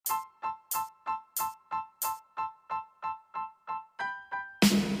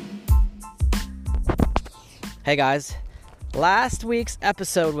Hey guys, last week's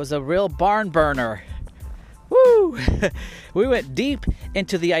episode was a real barn burner. Woo! We went deep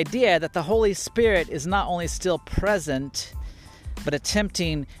into the idea that the Holy Spirit is not only still present, but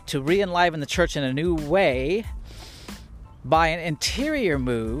attempting to re-enliven the church in a new way by an interior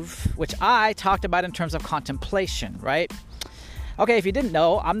move, which I talked about in terms of contemplation, right? Okay, if you didn't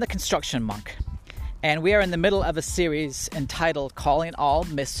know, I'm the construction monk, and we are in the middle of a series entitled Calling All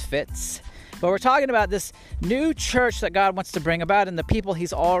Mysfits. But we're talking about this new church that God wants to bring about and the people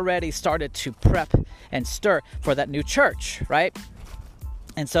he's already started to prep and stir for that new church, right?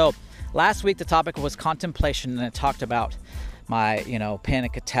 And so last week the topic was contemplation, and it talked about my,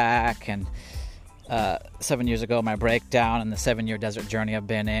 panic attack and 7 years ago, my breakdown and the 7-year desert journey I've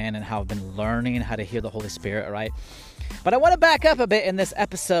been in and how I've been learning how to hear the Holy Spirit, right? But I want to back up a bit in this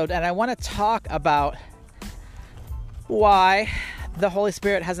episode, and I want to talk about why the Holy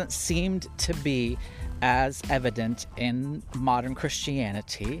Spirit hasn't seemed to be as evident in modern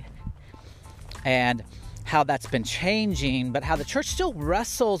Christianity, and how that's been changing, but how the church still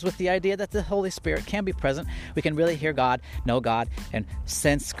wrestles with the idea that the Holy Spirit can be present. We can really hear God, know God, and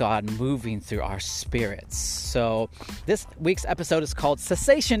sense God moving through our spirits. So this week's episode is called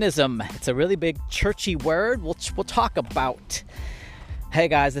Cessationism. It's a really big churchy word we'll talk about. Hey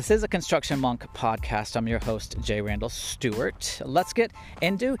guys, this is a Construction Monk podcast. I'm your host, J. Randall Stewart. Let's get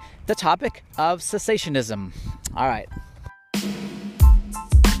into the topic of cessationism. All right.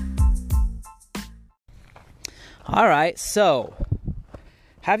 All right, so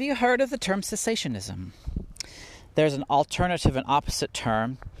have you heard of the term cessationism? There's an alternative and opposite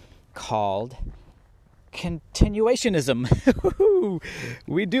term called continuationism.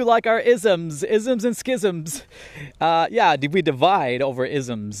 We do like our isms and schisms. We divide over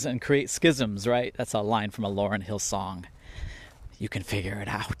isms and create schisms, right? That's a line from a Lauryn Hill song. You can figure it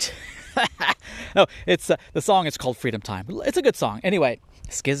out. No, it's the song is called Freedom Time. It's a good song. Anyway,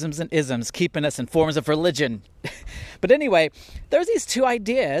 schisms and isms keeping us in forms of religion. But anyway, there's these two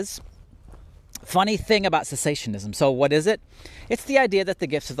ideas. Funny thing about cessationism. So what is it? It's the idea that the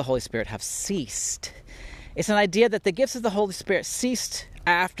gifts of the Holy Spirit have ceased. It's an idea that the gifts of the Holy Spirit ceased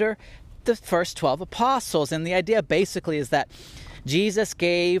after the first 12 apostles. And the idea basically is that Jesus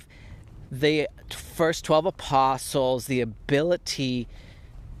gave the first 12 apostles the ability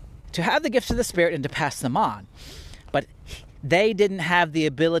to have the gifts of the Spirit and to pass them on. But they didn't have the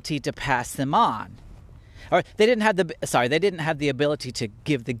ability to pass them on. Or they didn't have the ability to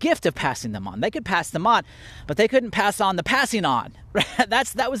give the gift of passing them on. They could pass them on, but they couldn't pass on the passing on.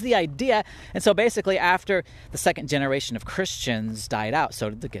 That was the idea. And so basically after the second generation of Christians died out, so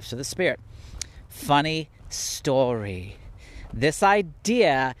did the gifts of the Spirit. Funny story. This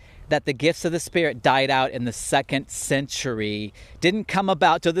idea that the gifts of the Spirit died out in the 2nd century didn't come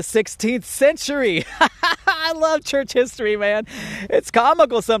about till the 16th century. I love church history, man. It's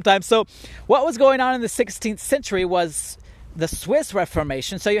comical sometimes. So what was going on in the 16th century was the Swiss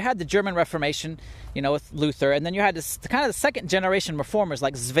Reformation. So you had the German Reformation, with Luther, and then you had this kind of the second generation reformers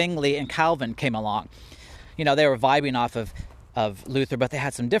like Zwingli and Calvin came along. They were vibing off of Luther, but they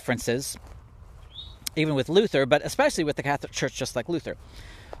had some differences, even with Luther, but especially with the Catholic Church, just like Luther.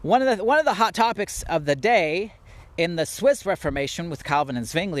 One of the hot topics of the day in the Swiss Reformation with Calvin and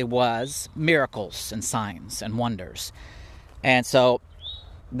Zwingli was miracles and signs and wonders. And so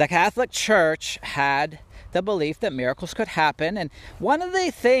the Catholic Church had the belief that miracles could happen. And one of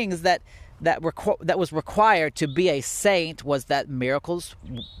the things that was required to be a saint was that miracles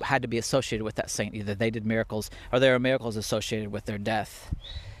had to be associated with that saint. Either they did miracles or there were miracles associated with their death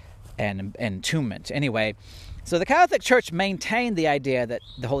and entombment. Anyway, so the Catholic Church maintained the idea that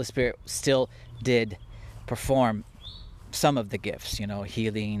the Holy Spirit still did perform some of the gifts,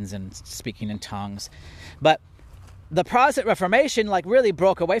 healings and speaking in tongues. But the Protestant Reformation really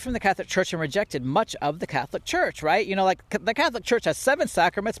broke away from the Catholic Church and rejected much of the Catholic Church, right? The Catholic Church has 7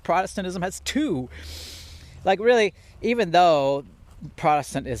 sacraments, Protestantism has 2. Really, even though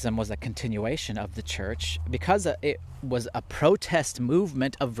Protestantism was a continuation of the church, because it was a protest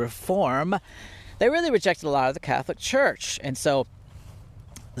movement of reform, they really rejected a lot of the Catholic Church. And so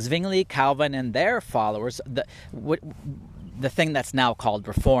Zwingli, Calvin, and their followers, the thing that's now called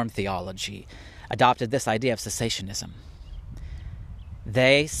Reformed theology, adopted this idea of cessationism.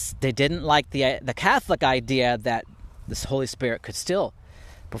 They didn't like the Catholic idea that this Holy Spirit could still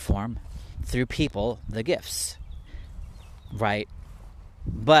perform through people the gifts, right?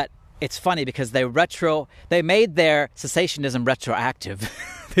 But it's funny because they made their cessationism retroactive.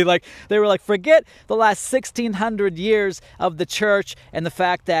 They were like, forget the last 1,600 years of the church and the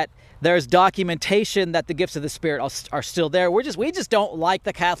fact that There's documentation that the gifts of the Spirit are still there. We just don't like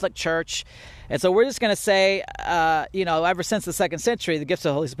the Catholic Church. And so we're just going to say, ever since the 2nd century, the gifts of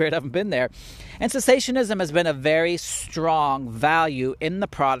the Holy Spirit haven't been there. And cessationism has been a very strong value in the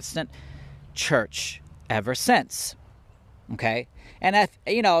Protestant Church ever since. Okay? And,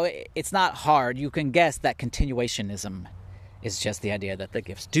 it's not hard. You can guess that continuationism is just the idea that the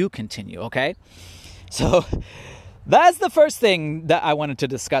gifts do continue. Okay? So that's the first thing that I wanted to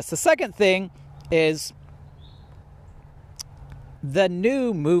discuss. The second thing is the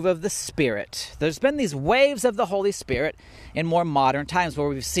new move of the Spirit. There's been these waves of the Holy Spirit in more modern times where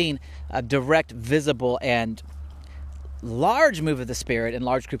we've seen a direct, visible, and large move of the Spirit in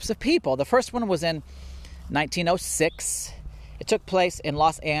large groups of people. The first one was in 1906. It took place in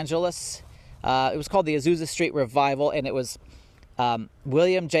Los Angeles. It was called the Azusa Street Revival, and it was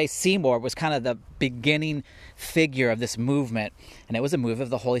William J. Seymour was kind of the beginning figure of this movement, and it was a move of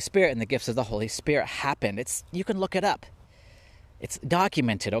the Holy Spirit, and the gifts of the Holy Spirit happened. You can look it up. It's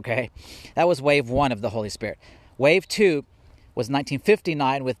documented, okay? That was wave 1 of the Holy Spirit. Wave 2 was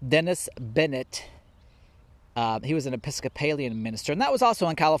 1959 with Dennis Bennett. He was an Episcopalian minister, and that was also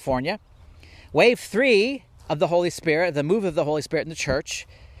in California. Wave 3 of the Holy Spirit, the move of the Holy Spirit in the church.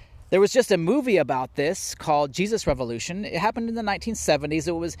 There was just a movie about this called Jesus Revolution. It happened in the 1970s.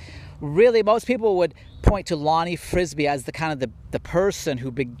 It was really, most people would point to Lonnie Frisbee as the person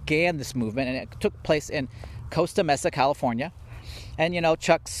who began this movement, and it took place in Costa Mesa, California. And,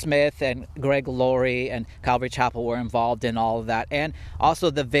 Chuck Smith and Greg Laurie and Calvary Chapel were involved in all of that. And also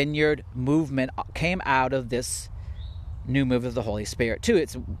the Vineyard movement came out of this new move of the Holy Spirit, too.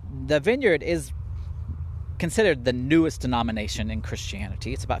 The Vineyard is considered the newest denomination in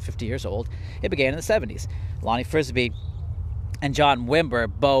Christianity. It's about 50 years old. It began in the 70s. Lonnie Frisbee and John Wimber,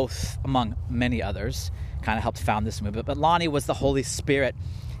 both, among many others, kind of helped found this movement. But Lonnie was the Holy Spirit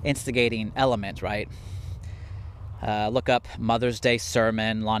instigating element, right? Look up Mother's Day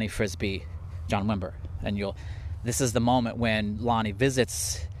Sermon, Lonnie Frisbee, John Wimber, and this is the moment when Lonnie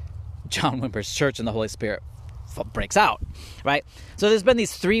visits John Wimber's church and the Holy Spirit breaks out, right? So there's been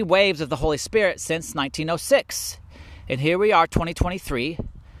these 3 waves of the Holy Spirit since 1906. And here we are, 2023,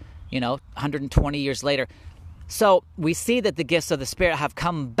 120 years later. So we see that the gifts of the Spirit have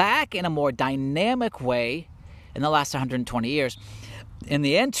come back in a more dynamic way in the last 120 years. In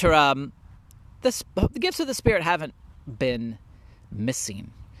the interim, the gifts of the Spirit haven't been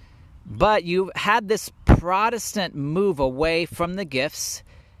missing. But you've had this Protestant move away from the gifts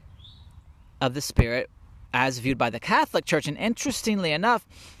of the Spirit as viewed by the Catholic Church. And interestingly enough,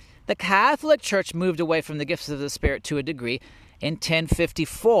 the Catholic Church moved away from the gifts of the Spirit to a degree in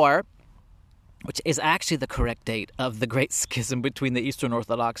 1054, which is actually the correct date of the Great Schism between the Eastern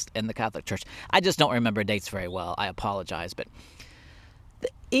Orthodox and the Catholic Church. I just don't remember dates very well. I apologize. But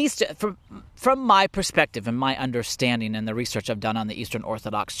from my perspective and my understanding and the research I've done on the Eastern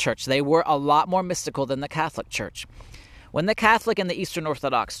Orthodox Church, they were a lot more mystical than the Catholic Church. When the Catholic and the Eastern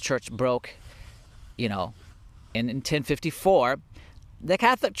Orthodox Church broke, in 1054, the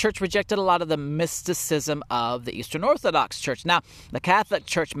Catholic Church rejected a lot of the mysticism of the Eastern Orthodox Church. Now, the Catholic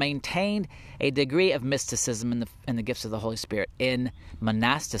Church maintained a degree of mysticism in the gifts of the Holy Spirit in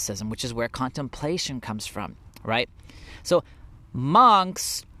monasticism, which is where contemplation comes from, right? So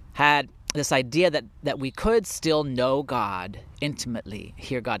monks had this idea that we could still know God intimately,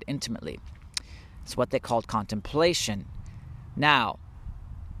 hear God intimately. It's what they called contemplation. Now,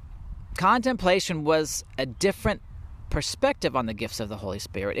 contemplation was a different perspective on the gifts of the Holy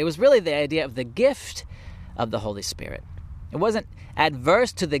Spirit. It was really the idea of the gift of the Holy Spirit. It wasn't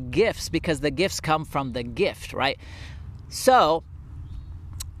adverse to the gifts because the gifts come from the gift, right? So,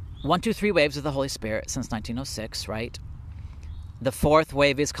 1, 2, 3 waves of the Holy Spirit since 1906, right? The 4th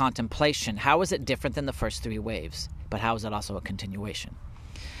wave is contemplation. How is it different than the first 3 waves? But how is it also a continuation?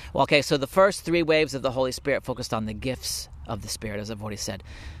 Well, okay, so the first 3 waves of the Holy Spirit focused on the gifts of the Spirit, as I've already said.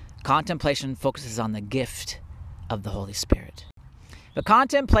 Contemplation focuses on the gift of the Holy Spirit. But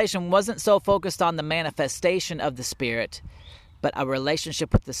contemplation wasn't so focused on the manifestation of the Spirit, but a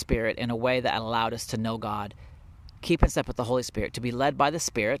relationship with the Spirit in a way that allowed us to know God, keep in step with the Holy Spirit, to be led by the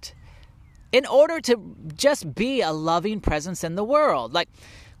Spirit, in order to just be a loving presence in the world. Like,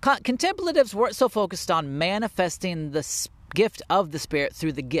 contemplatives weren't so focused on manifesting the gift of the Spirit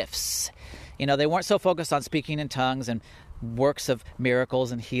through the gifts. They weren't so focused on speaking in tongues and works of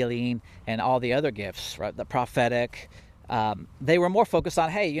miracles and healing and all the other gifts, right? The prophetic. They were more focused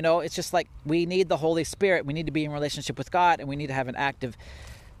on, hey, it's just like we need the Holy Spirit. We need to be in relationship with God, and we need to have an active,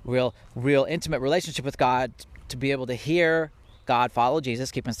 real intimate relationship with God to be able to hear God, follow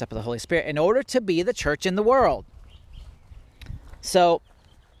Jesus, keep in step with the Holy Spirit in order to be the church in the world. So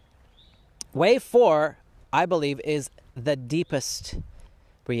wave 4, I believe, is the deepest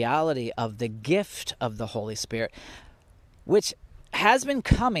reality of the gift of the Holy Spirit, which has been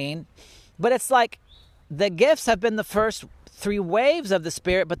coming, but it's like the gifts have been the first 3 waves of the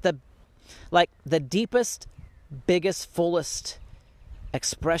Spirit, but the deepest, biggest, fullest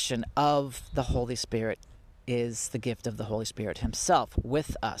expression of the Holy Spirit is the gift of the Holy Spirit himself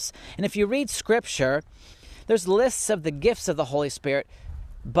with us. And if you read Scripture, there's lists of the gifts of the Holy Spirit,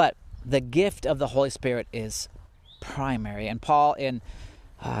 but the gift of the Holy Spirit is primary. And Paul in,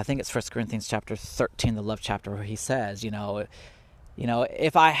 I think it's 1 Corinthians chapter 13, the love chapter, where he says,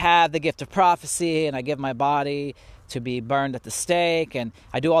 if I have the gift of prophecy and I give my body to be burned at the stake and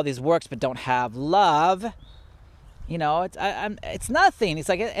I do all these works but don't have love, it's nothing. He's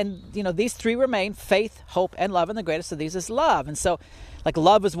like, these 3 remain: faith, hope, and love, and the greatest of these is love. And so,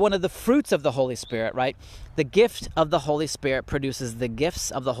 love is one of the fruits of the Holy Spirit, right? The gift of the Holy Spirit produces the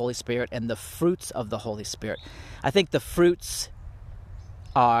gifts of the Holy Spirit and the fruits of the Holy Spirit. I think the fruits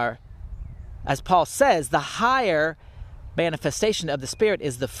are, as Paul says, the higher manifestation of the Spirit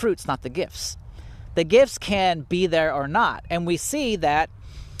is the fruits, not the gifts. The gifts can be there or not. And we see that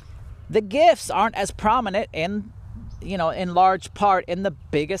the gifts aren't as prominent in large part in the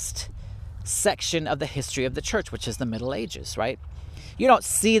biggest section of the history of the church, which is the Middle Ages, right? You don't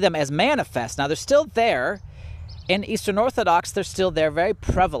see them as manifest. Now, they're still there. In Eastern Orthodox, they're still there, very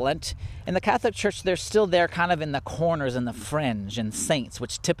prevalent. In the Catholic Church, they're still there kind of in the corners and the fringe, and saints,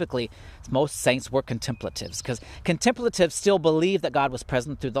 which typically most saints were contemplatives, because contemplatives still believed that God was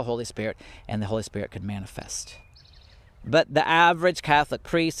present through the Holy Spirit and the Holy Spirit could manifest. But the average Catholic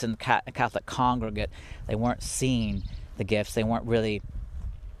priest and Catholic congregate, they weren't seeing the gifts. They weren't really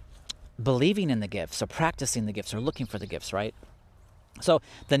believing in the gifts or practicing the gifts or looking for the gifts, right? So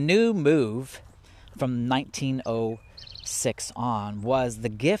the new move from 1906 on was the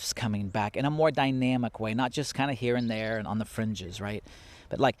gifts coming back in a more dynamic way, not just kind of here and there and on the fringes, right?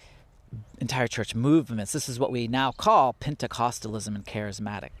 But like entire church movements. This is what we now call Pentecostalism and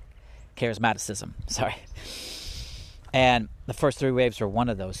charismaticism. And the first 3 waves were one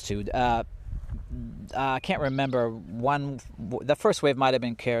of those 2. I can't remember the first wave might have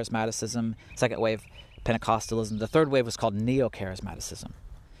been charismaticism, second wave Pentecostalism. The third wave was called neo-charismaticism.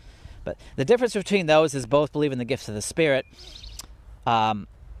 But the difference between those is both believe in the gifts of the Spirit.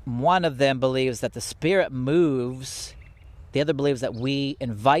 One of them believes that the Spirit moves. The other believes that we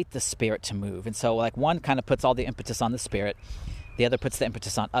invite the Spirit to move. And so one kind of puts all the impetus on the Spirit. The other puts the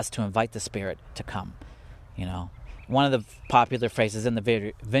impetus on us to invite the Spirit to come. One of the popular phrases in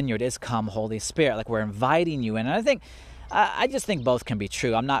the vineyard is "Come, Holy Spirit." Like we're inviting you in. And I just think both can be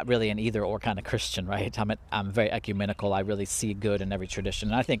true. I'm not really an either or kind of Christian, right? I'm very ecumenical. I really see good in every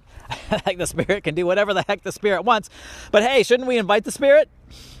tradition. And I think the Spirit can do whatever the heck the Spirit wants. But hey, shouldn't we invite the Spirit?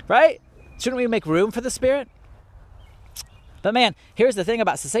 Right? Shouldn't we make room for the Spirit? But man, here's the thing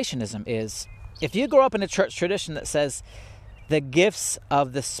about cessationism is if you grow up in a church tradition that says the gifts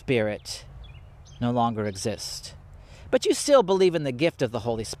of the Spirit no longer exist, but you still believe in the gift of the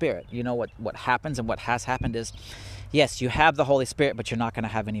Holy Spirit, what happens and what has happened is, yes, you have the Holy Spirit, but you're not going to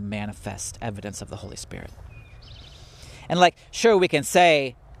have any manifest evidence of the Holy Spirit. And sure, we can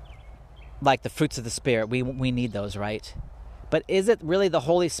say, the fruits of the Spirit, we need those, right? But is it really the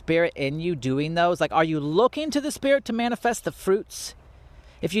Holy Spirit in you doing those? Are you looking to the Spirit to manifest the fruits?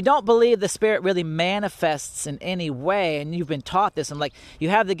 If you don't believe the Spirit really manifests in any way, and you've been taught this, and you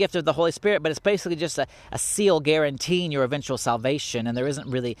have the gift of the Holy Spirit, but it's basically just a seal guaranteeing your eventual salvation, and there isn't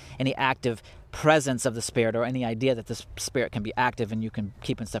really any active presence of the Spirit or any idea that the Spirit can be active and you can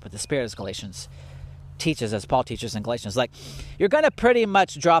keep in step with the Spirit, as Galatians teaches, as Paul teaches in Galatians. You're going to pretty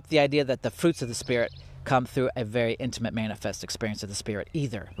much drop the idea that the fruits of the Spirit come through a very intimate manifest experience of the Spirit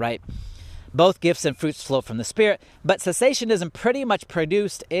either, right? Both gifts and fruits flow from the Spirit, but cessationism pretty much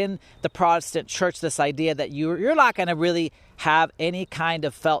produced in the Protestant church this idea that you're not going to really have any kind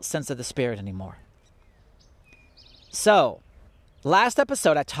of felt sense of the Spirit anymore. So, last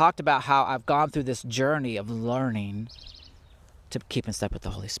episode I talked about how I've gone through this journey of learning to keep in step with the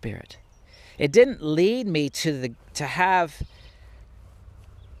Holy Spirit. It didn't lead me to have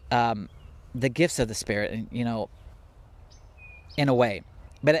the gifts of the Spirit, in a way.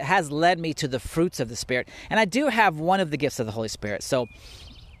 But it has led me to the fruits of the Spirit. And I do have one of the gifts of the Holy Spirit. So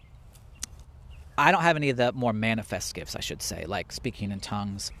I don't have any of the more manifest gifts, I should say, like speaking in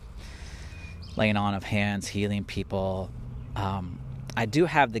tongues, laying on of hands, healing people. I do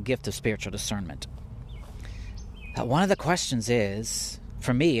have the gift of spiritual discernment. One of the questions is,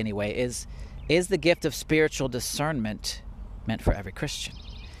 for me anyway, is the gift of spiritual discernment meant for every Christian?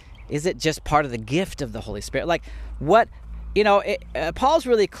 Is it just part of the gift of the Holy Spirit? Paul's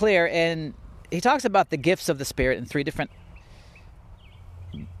really clear in he talks about the gifts of the Spirit in 3 different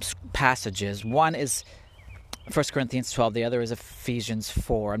passages. One is 1 Corinthians 12. The other is Ephesians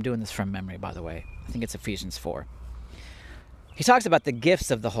 4. I'm doing this from memory, by the way. I think it's Ephesians 4. He talks about the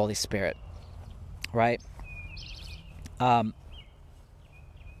gifts of the Holy Spirit, right? And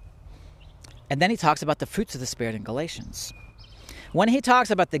then he talks about the fruits of the Spirit in Galatians. When he talks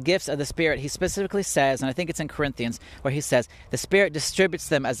about the gifts of the Spirit, he specifically says, and I think it's in Corinthians, where he says, the Spirit distributes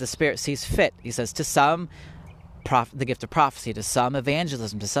them as the Spirit sees fit. He says, to some, the gift of prophecy, to some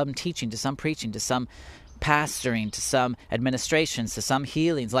evangelism, to some teaching, to some preaching, to some pastoring, to some administrations, to some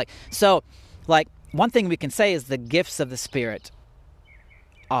healings. One thing we can say is the gifts of the Spirit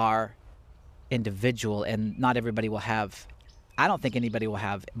are individual, and not everybody will have, I don't think anybody will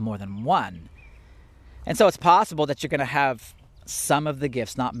have more than one. And so it's possible that you're going to have some of the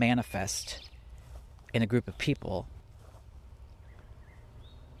gifts not manifest in a group of people.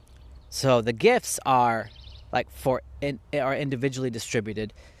 So the gifts are are individually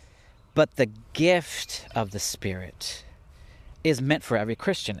distributed, but the gift of the Spirit is meant for every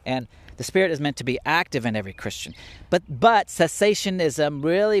Christian, and the Spirit is meant to be active in every Christian. But cessationism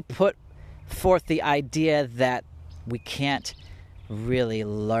really put forth the idea that we can't really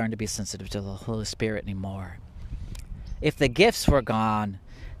learn to be sensitive to the Holy Spirit anymore. If the gifts were gone,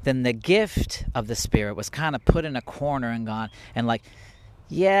 then the gift of the Spirit was kind of put in a corner and gone. And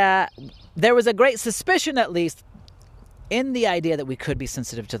there was a great suspicion, at least, in the idea that we could be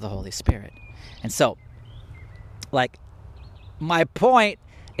sensitive to the Holy Spirit. And so, my point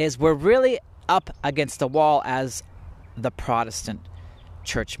is we're really up against the wall as the Protestant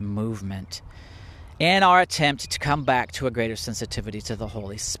church movement in our attempt to come back to a greater sensitivity to the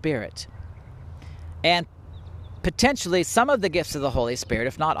Holy Spirit. And potentially some of the gifts of the Holy Spirit,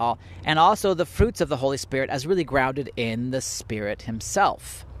 if not all, and also the fruits of the Holy Spirit as really grounded in the Spirit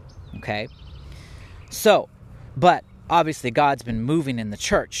himself. Okay? So, but obviously God's been moving in the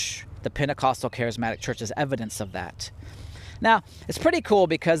church. The Pentecostal charismatic church is evidence of that. Now, it's pretty cool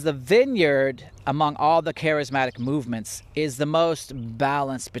because the Vineyard, among all the charismatic movements, is the most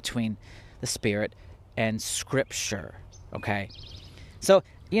balanced between the Spirit and Scripture. Okay? So,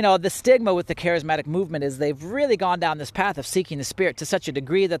 the stigma with the charismatic movement is they've really gone down this path of seeking the Spirit to such a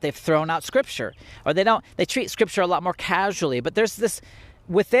degree that they've thrown out Scripture. Or they treat Scripture a lot more casually. But there's this,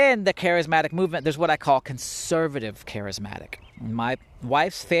 within the charismatic movement, there's what I call conservative charismatic. My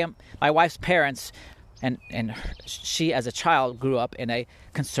wife's parents, and she as a child grew up in a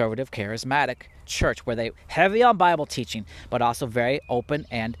conservative charismatic church where they heavy on Bible teaching, but also very open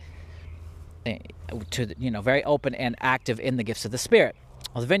and very open and active in the gifts of the Spirit.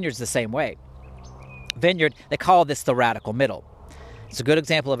 Well, the Vineyard's the same way. Vineyard, they call this the radical middle. It's a good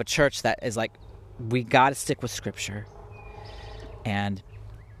example of a church that is we got to stick with Scripture,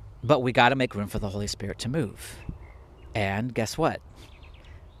 but we got to make room for the Holy Spirit to move. And guess what?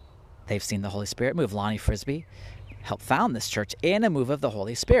 They've seen the Holy Spirit move. Lonnie Frisbee helped found this church in a move of the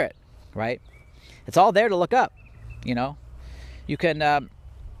Holy Spirit, right? It's all there to look up, You can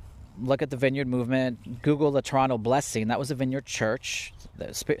look at the Vineyard movement, Google the Toronto Blessing. That was a Vineyard church.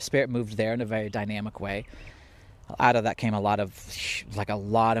 The Spirit moved there in a very dynamic way. Out of that came a lot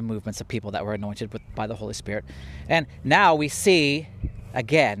of movements of people that were anointed by the Holy Spirit. And now we see,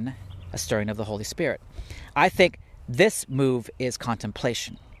 again, a stirring of the Holy Spirit. I think this move is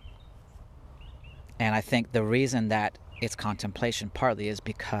contemplation. And I think the reason that it's contemplation partly is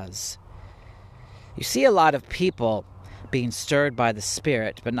because you see a lot of people being stirred by the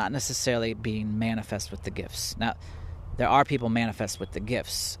Spirit, but not necessarily being manifest with the gifts. Now, there are people manifest with the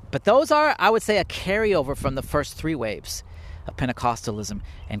gifts, but those are, I would say, a carryover from the first 3 waves of Pentecostalism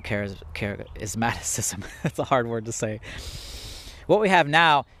and charismaticism. That's a hard word to say. What we have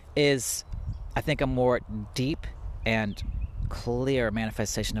now is, I think, a more deep and clear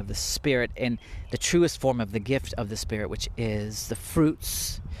manifestation of the Spirit in the truest form of the gift of the Spirit, which is the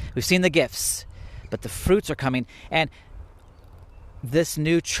fruits. We've seen the gifts, but the fruits are coming, and this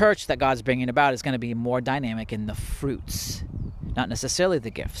new church that God's bringing about is going to be more dynamic in the fruits, not necessarily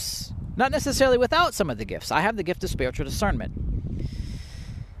the gifts. Not necessarily without some of the gifts. I have the gift of spiritual discernment. It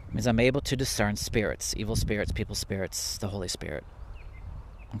means I'm able to discern spirits, evil spirits, people's spirits, the Holy Spirit.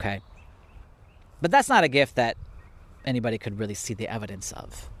 Okay? But that's not a gift that anybody could really see the evidence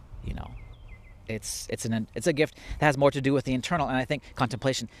of, It's a gift that has more to do with the internal, and I think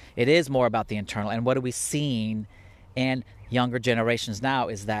contemplation, it is more about the internal. And what are we seeing in younger generations now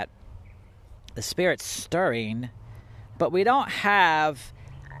is that the Spirit's stirring, but we don't have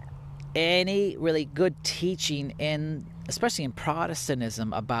any really good teaching especially in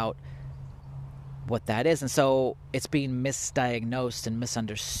Protestantism, about what that is. And so it's being misdiagnosed and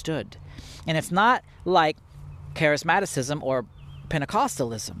misunderstood. And it's not like charismaticism or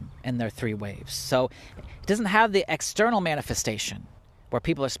Pentecostalism in their three waves. So it doesn't have the external manifestation where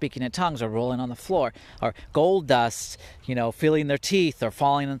people are speaking in tongues or rolling on the floor or gold dust, feeling their teeth or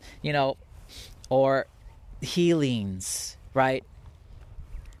falling, or healings, right?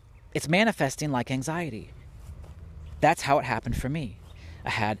 It's manifesting like anxiety. That's how it happened for me. I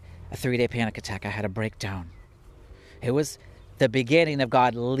had a 3-day panic attack. I had a breakdown. It was the beginning of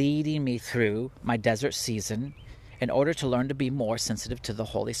God leading me through my desert season in order to learn to be more sensitive to the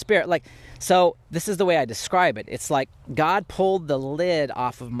Holy Spirit. So this is the way I describe it. It's like God pulled the lid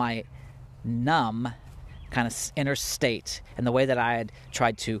off of my numb kind of inner state and the way that I had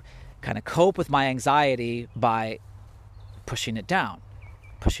tried to kind of cope with my anxiety by pushing it down,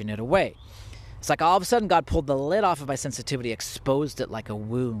 pushing it away. It's like all of a sudden God pulled the lid off of my sensitivity, exposed it like a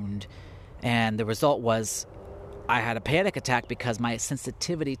wound, and the result was I had a panic attack because my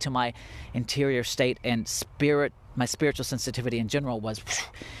sensitivity to my interior state and my spiritual sensitivity in general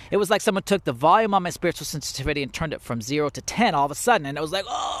it was like someone took the volume on my spiritual sensitivity and turned it from 0 to 10 all of a sudden, and it was like,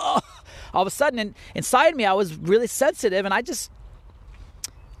 oh, all of a sudden, and inside me I was really sensitive, and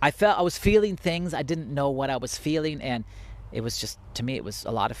I felt I was feeling things I didn't know what I was feeling, and it was just, to me, it was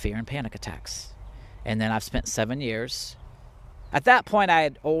a lot of fear and panic attacks. And then I've spent 7 years. At that point, I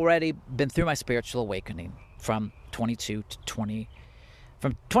had already been through my spiritual awakening from 22 to 20.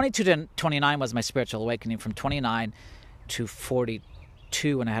 From 22 to 29 was my spiritual awakening. From 29 to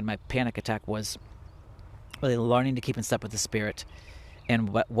 42, when I had my panic attack, was really learning to keep in step with the Spirit in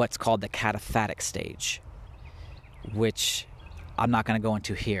what's called the cataphatic stage, which I'm not going to go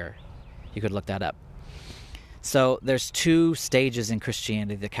into here. You could look that up. So there's 2 stages in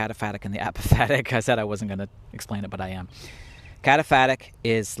Christianity, the cataphatic and the apophatic. I said I wasn't going to explain it, but I am. Cataphatic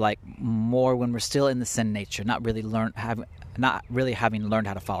is like more when we're still in the sin nature, not really having learned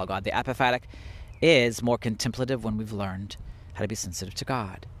how to follow God. The apophatic is more contemplative when we've learned how to be sensitive to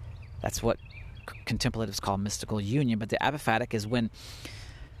God. That's what contemplatives call mystical union. But the apophatic is when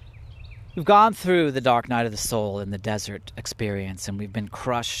we've gone through the dark night of the soul in the desert experience, and we've been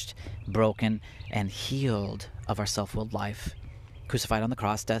crushed, broken, and healed of our self-willed life, crucified on the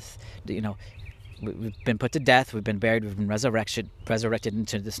cross, death. We've been put to death, we've been buried, we've been resurrected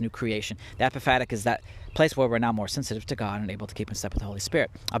into this new creation. The apophatic is that place where we're now more sensitive to God and able to keep in step with the Holy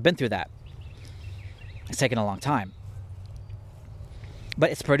Spirit. I've been through that. It's taken a long time. But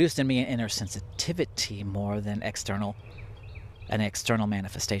it's produced in me an inner sensitivity more than an external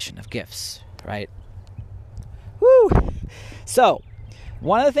manifestation of gifts, right? Woo! So,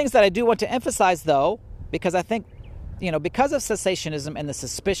 one of the things that I do want to emphasize, though, because I think, because of cessationism and the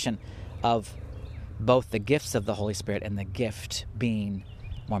suspicion of both the gifts of the Holy Spirit and the gift being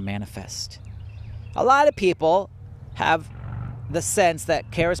more manifest, a lot of people have the sense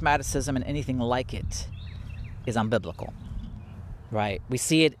that charismaticism and anything like it is unbiblical, right? We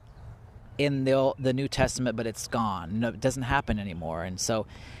see it in the New Testament, but it's gone. No, it doesn't happen anymore. And so,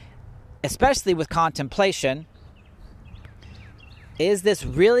 especially with contemplation, is this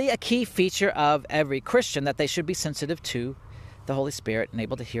really a key feature of every Christian, that they should be sensitive to the Holy Spirit and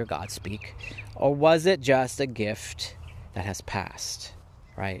able to hear God speak? Or was it just a gift that has passed,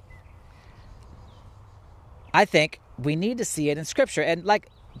 right? I think we need to see it in Scripture. And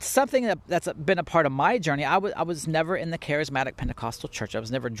something that's been a part of my journey, I was never in the charismatic Pentecostal church. I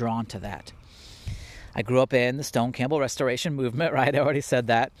was never drawn to that. I grew up in the Stone Campbell Restoration movement, right? I already said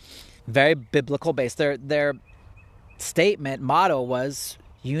that. Very biblical based. Their motto was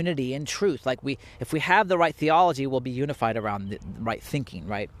unity in truth. If we have the right theology, we'll be unified around the right thinking,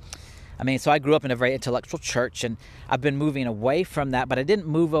 right? So I grew up in a very intellectual church, and I've been moving away from that, but I didn't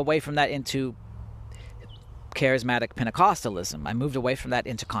move away from that into charismatic Pentecostalism. I moved away from that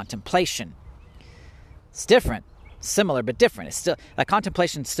into contemplation. It's different, similar but different. It's still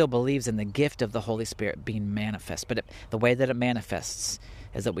contemplation still believes in the gift of the Holy Spirit being manifest, but the way that it manifests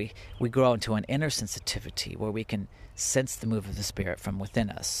is that we grow into an inner sensitivity where we can sense the move of the Spirit from within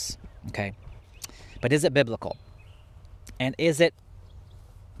us. Okay, but is it biblical? And is it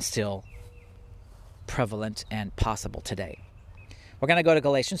still prevalent and possible today? We're going to go to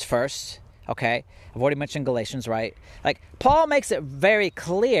Galatians first. Okay, I've already mentioned Galatians, right? Paul makes it very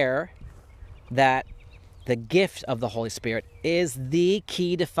clear that the gift of the Holy Spirit is the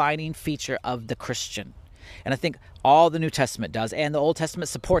key defining feature of the Christian. And I think all the New Testament does, and the Old Testament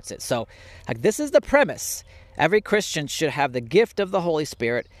supports it. So, this is the premise. Every Christian should have the gift of the Holy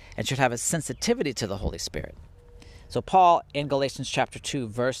Spirit and should have a sensitivity to the Holy Spirit. So Paul in Galatians chapter 2,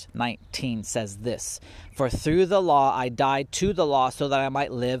 verse 19 says this: "For through the law I died to the law so that I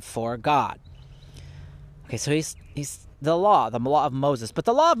might live for God." Okay, so he's the law of Moses. But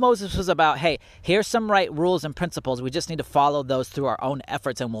the law of Moses was about, hey, here's some right rules and principles. We just need to follow those through our own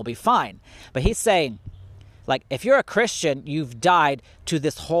efforts and we'll be fine. But he's saying, like, if you're a Christian, you've died to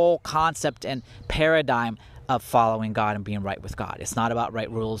this whole concept and paradigm of following God and being right with God. It's not about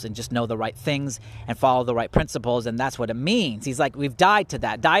right rules and just know the right things and follow the right principles, and that's what it means. He's like, we've died to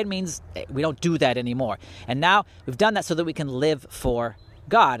that. Died means we don't do that anymore. And now we've done that so that we can live for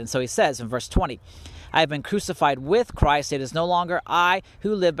God. And so he says in verse 20, I have been crucified with Christ. It is no longer I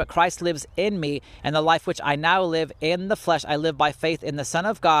who live, but Christ lives in me. And the life which I now live in the flesh, I live by faith in the Son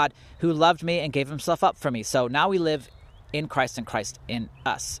of God who loved me and gave himself up for me. So now we live in Christ and Christ in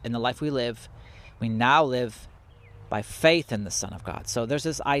us. In the life we live, we now live by faith in the Son of God. So there's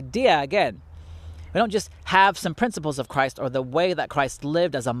this idea, again, we don't just have some principles of Christ or the way that Christ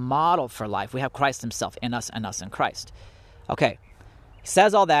lived as a model for life. We have Christ himself in us and us in Christ. Okay. He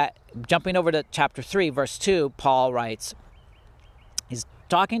says all that. Jumping over to chapter 3, verse 2, Paul writes, he's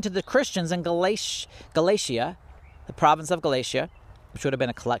talking to the Christians in Galatia, the province of Galatia, which would have been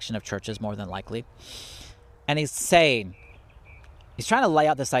a collection of churches more than likely. And he's saying, he's trying to lay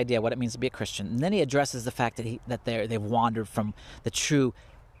out this idea, what it means to be a Christian. And then he addresses the fact that they've wandered from the true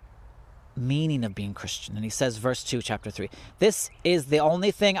meaning of being Christian. And he says, verse 2, chapter 3, this is the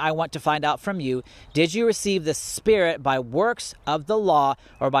only thing I want to find out from you. Did you receive the Spirit by works of the law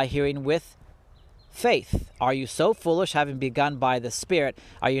or by hearing with faith? Are you so foolish, having begun by the Spirit?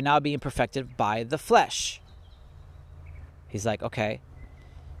 Are you now being perfected by the flesh? He's like, okay,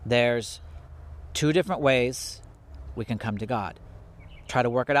 there's two different ways we can come to God. Try to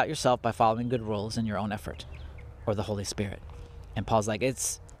work it out yourself by following good rules in your own effort, or the Holy Spirit. And Paul's like,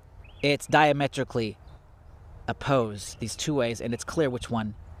 it's diametrically opposed, these two ways, and it's clear which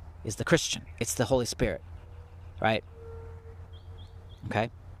one is the Christian. It's the Holy Spirit, right? Okay.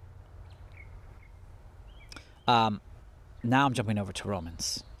 Now I'm jumping over to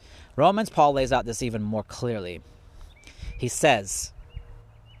Romans. Romans, Paul lays out this even more clearly. He says,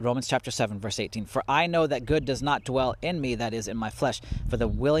 Romans chapter 7, verse 18, for I know that good does not dwell in me, that is, in my flesh. For the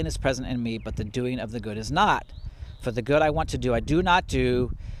willing is present in me, but the doing of the good is not. For the good I want to do, I do not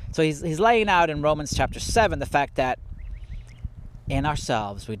do. So he's laying out in Romans chapter 7 the fact that in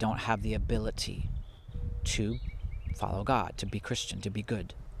ourselves we don't have the ability to follow God, to be Christian, to be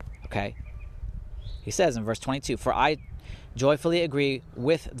good. Okay? He says in verse 22, for I joyfully agree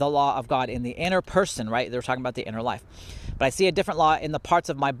with the law of God in the inner person, right? They're talking about the inner life. But I see a different law in the parts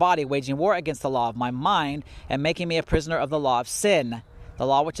of my body, waging war against the law of my mind and making me a prisoner of the law of sin. The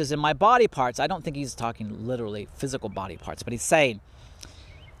law which is in my body parts. I don't think he's talking literally physical body parts, but he's saying,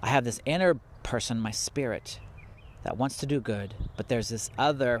 I have this inner person, my spirit, that wants to do good, but there's this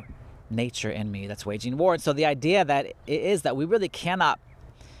other nature in me that's waging war. And so the idea that is that we really cannot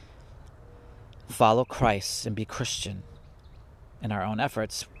follow Christ and be Christian in our own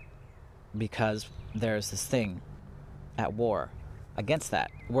efforts because there's this thing at war against that.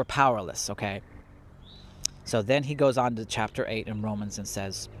 We're powerless, okay? So then he goes on to chapter 8 in Romans and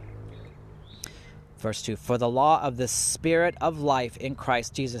says, verse 2, for the law of the Spirit of life in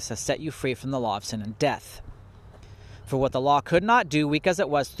Christ Jesus has set you free from the law of sin and death. For what the law could not do, weak as it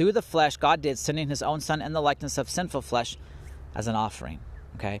was, through the flesh, God did, sending his own Son in the likeness of sinful flesh as an offering.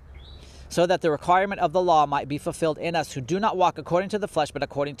 Okay? So that the requirement of the law might be fulfilled in us who do not walk according to the flesh, but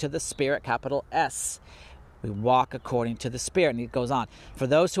according to the Spirit, capital S. We walk according to the Spirit. And he goes on. For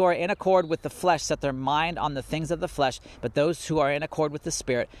those who are in accord with the flesh set their mind on the things of the flesh, but those who are in accord with the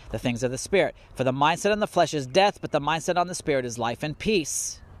Spirit, the things of the Spirit. For the mindset on the flesh is death, but the mindset on the Spirit is life and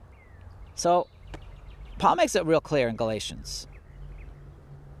peace. So, Paul makes it real clear in Galatians.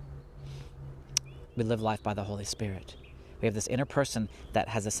 We live life by the Holy Spirit. We have this inner person that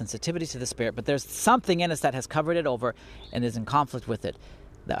has a sensitivity to the Spirit, but there's something in us that has covered it over and is in conflict with it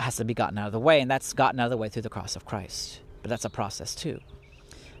that has to be gotten out of the way, and that's gotten out of the way through the cross of Christ. But that's a process too.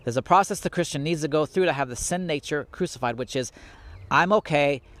 There's a process the Christian needs to go through to have the sin nature crucified, which is, I'm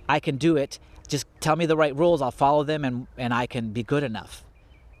okay, I can do it, just tell me the right rules, I'll follow them, and I can be good enough.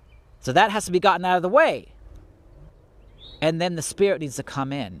 So that has to be gotten out of the way. And then the Spirit needs to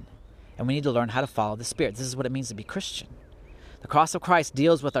come in, and we need to learn how to follow the Spirit. This is what it means to be Christian. The cross of Christ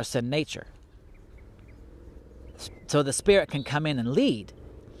deals with our sin nature, so the Spirit can come in and lead.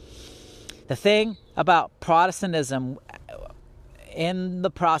 The thing about Protestantism in the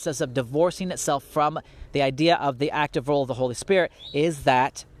process of divorcing itself from the idea of the active role of the Holy Spirit is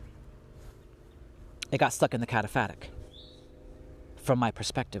that it got stuck in the cataphatic, from my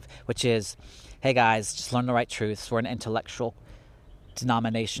perspective, which is, hey guys, just learn the right truths. We're an intellectual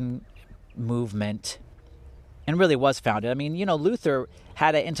denomination movement, and really was founded. I mean, Luther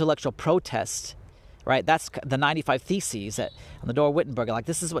had an intellectual protest right? That's the 95 Theses on the door of Wittenberg. Like,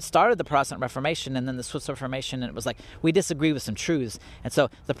 this is what started the Protestant Reformation and then the Swiss Reformation, and it was like, we disagree with some truths. And so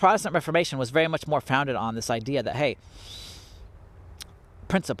the Protestant Reformation was very much more founded on this idea that, hey,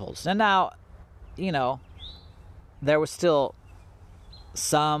 principles. And now, there was still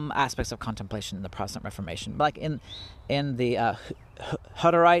some aspects of contemplation in the Protestant Reformation. Like in the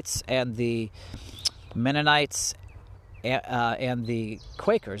Hutterites and the Mennonites and the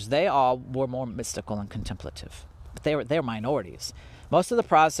Quakers, they all were more mystical and contemplative. But they're minorities. Most of the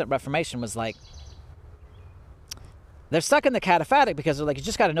Protestant Reformation was like, they're stuck in the cataphatic because they're like, you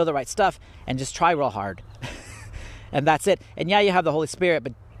just got to know the right stuff and just try real hard. And that's it. And yeah, you have the Holy Spirit,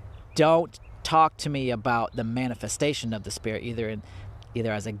 but don't talk to me about the manifestation of the Spirit,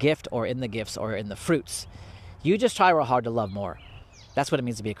 either as a gift or in the gifts or in the fruits. You just try real hard to love more. That's what it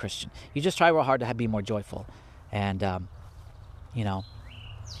means to be a Christian. You just try real hard to be more joyful. And, you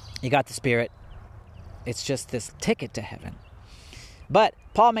got the Spirit. It's just this ticket to heaven. But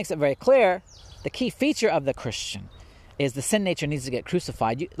Paul makes it very clear, the key feature of the Christian is the sin nature needs to get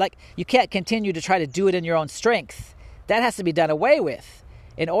crucified. You can't continue to try to do it in your own strength. That has to be done away with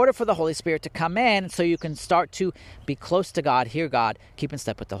in order for the Holy Spirit to come in so you can start to be close to God, hear God, keep in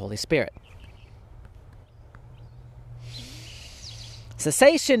step with the Holy Spirit.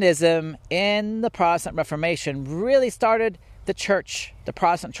 Cessationism in the Protestant Reformation really started the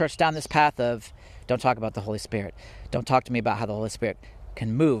Protestant church, down this path of don't talk about the Holy Spirit. Don't talk to me about how the Holy Spirit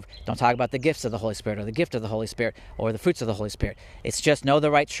can move. Don't talk about the gifts of the Holy Spirit or the gift of the Holy Spirit or the fruits of the Holy Spirit. It's just know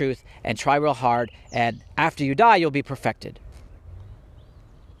the right truth and try real hard, and after you die, you'll be perfected.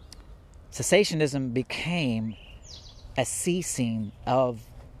 Cessationism became a ceasing of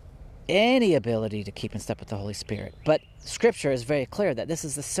any ability to keep in step with the Holy Spirit. But Scripture is very clear that this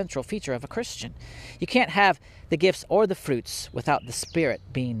is the central feature of a Christian. You can't have the gifts or the fruits without the Spirit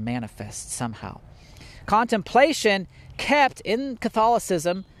being manifest somehow. Contemplation kept in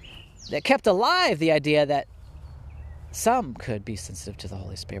Catholicism, that kept alive the idea that some could be sensitive to the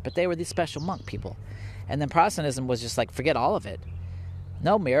Holy Spirit, but they were these special monk people. And then Protestantism was just like, forget all of it.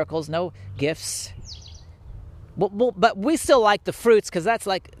 No miracles, no gifts. Well, but we still like the fruits because that's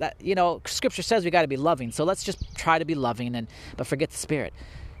like that. Scripture says we got to be loving, so let's just try to be loving, but forget the Spirit.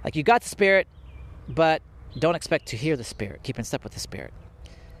 Like, you got the Spirit, but don't expect to hear the Spirit. Keep in step with the Spirit.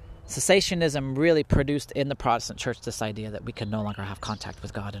 Cessationism really produced in the Protestant church this idea that we can no longer have contact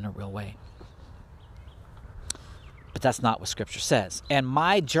with God in a real way. But that's not what Scripture says. And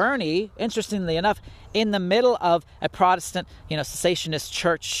my journey, interestingly enough, in the middle of a Protestant, cessationist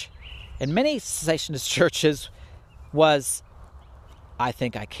church, in many cessationist churches, was, I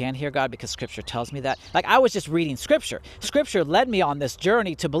think I can hear God because Scripture tells me that. Like, I was just reading Scripture. Scripture led me on this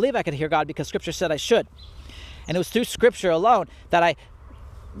journey to believe I could hear God because Scripture said I should. And it was through Scripture alone that I,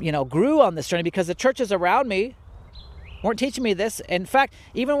 grew on this journey, because the churches around me weren't teaching me this. In fact,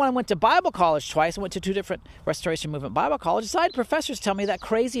 even when I went to Bible college twice, I went to 2 different Restoration Movement Bible colleges, I had professors tell me that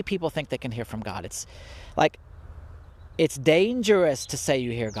crazy people think they can hear from God. It's like, it's dangerous to say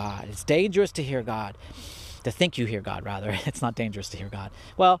you hear God. It's dangerous to hear God. To think you hear God, rather. It's not dangerous to hear God.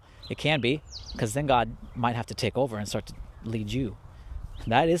 Well, it can be, because then God might have to take over and start to lead you.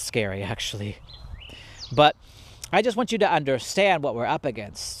 That is scary, actually. But I just want you to understand what we're up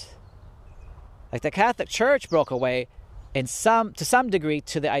against. Like, the Catholic Church broke away to some degree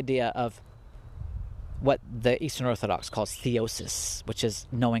to the idea of what the Eastern Orthodox calls theosis, which is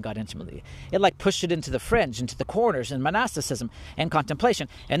knowing God intimately. It like pushed it into the fringe, into the corners, in monasticism and contemplation.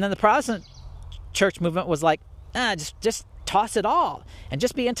 And then the Protestant church movement was like, just toss it all and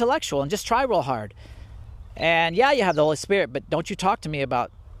just be intellectual and just try real hard. And yeah, you have the Holy Spirit, but don't you talk to me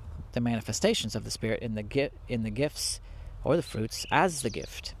about the manifestations of the Spirit in the gifts or the fruits as the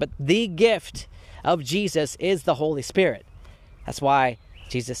gift. But the gift of Jesus is the Holy Spirit. That's why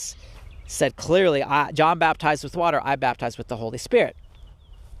Jesus said clearly, John baptized with water, I baptize with the Holy Spirit.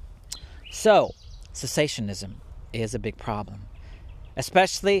 So, cessationism is a big problem,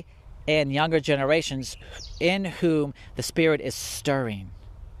 especially in younger generations in whom the Spirit is stirring.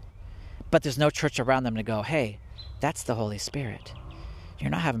 But there's no church around them to go, hey, that's the Holy Spirit. You're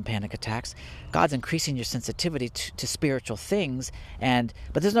not having panic attacks. God's increasing your sensitivity to spiritual things.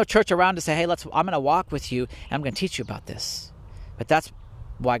 But there's no church around to say, hey, I'm going to walk with you and I'm going to teach you about this. But that's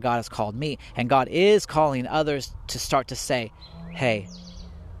why God has called me. And God is calling others to start to say, hey,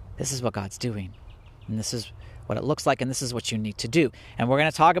 this is what God's doing. And this is what it looks like, and this is what you need to do. And we're going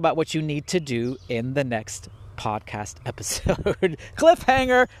to talk about what you need to do in the next podcast episode.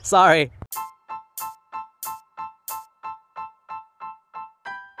 Cliffhanger. Sorry.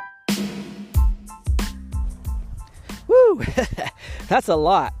 Woo! That's a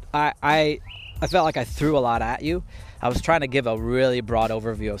lot. I I felt like I threw a lot at you. I was trying to give a really broad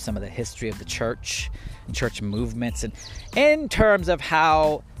overview of some of the history of the church and church movements, and in terms of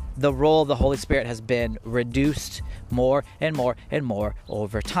how the role of the Holy Spirit has been reduced more and more and more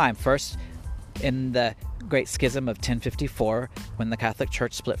over time. First, in the Great Schism of 1054, when the Catholic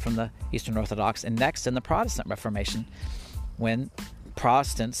Church split from the Eastern Orthodox, and next in the Protestant Reformation, when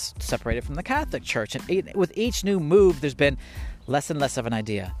Protestants separated from the Catholic Church. And with each new move, there's been less and less of an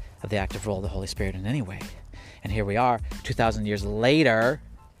idea of the active role of the Holy Spirit in any way. And here we are, 2,000 years later,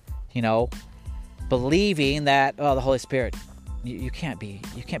 believing that, the Holy Spirit, you can't be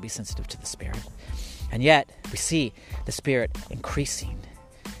sensitive to the Spirit. And yet, we see the Spirit increasing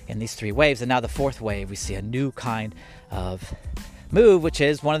in these three waves. And now the fourth wave, we see a new kind of move, which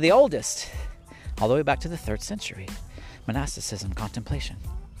is one of the oldest, all the way back to the 3rd century. Monasticism, contemplation.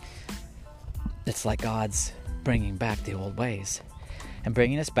 It's like God's bringing back the old ways and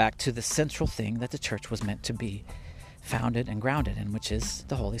bringing us back to the central thing that the church was meant to be founded and grounded in, which is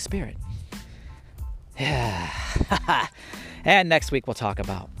the Holy Spirit. Yeah. And next week we'll talk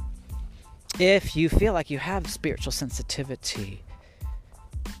about if you feel like you have spiritual sensitivity.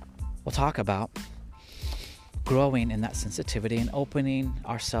 We'll talk about growing in that sensitivity and opening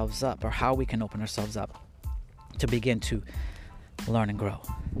ourselves up, or how we can open ourselves up to begin to learn and grow.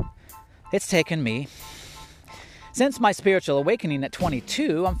 It's taken me, since my spiritual awakening at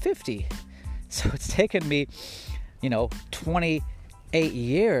 22, I'm 50. So it's taken me, 28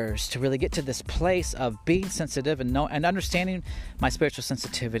 years to really get to this place of being sensitive and understanding my spiritual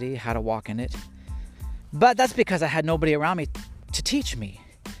sensitivity, how to walk in it. But that's because I had nobody around me to teach me.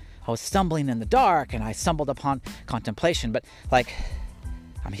 I was stumbling in the dark, and I stumbled upon contemplation. But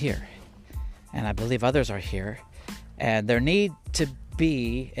I'm here, and I believe others are here, and there need to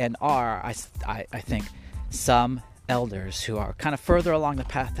be and are, I think, some elders who are kind of further along the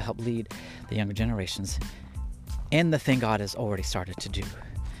path to help lead the younger generations in the thing God has already started to do.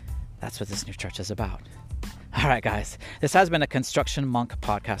 That's what this new church is about. All right, guys, this has been a Construction Monk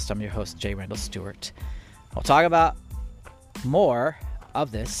podcast. I'm your host, J. Randall Stewart. I'll talk about more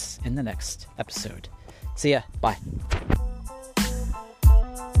of this in the next episode. See ya. Bye.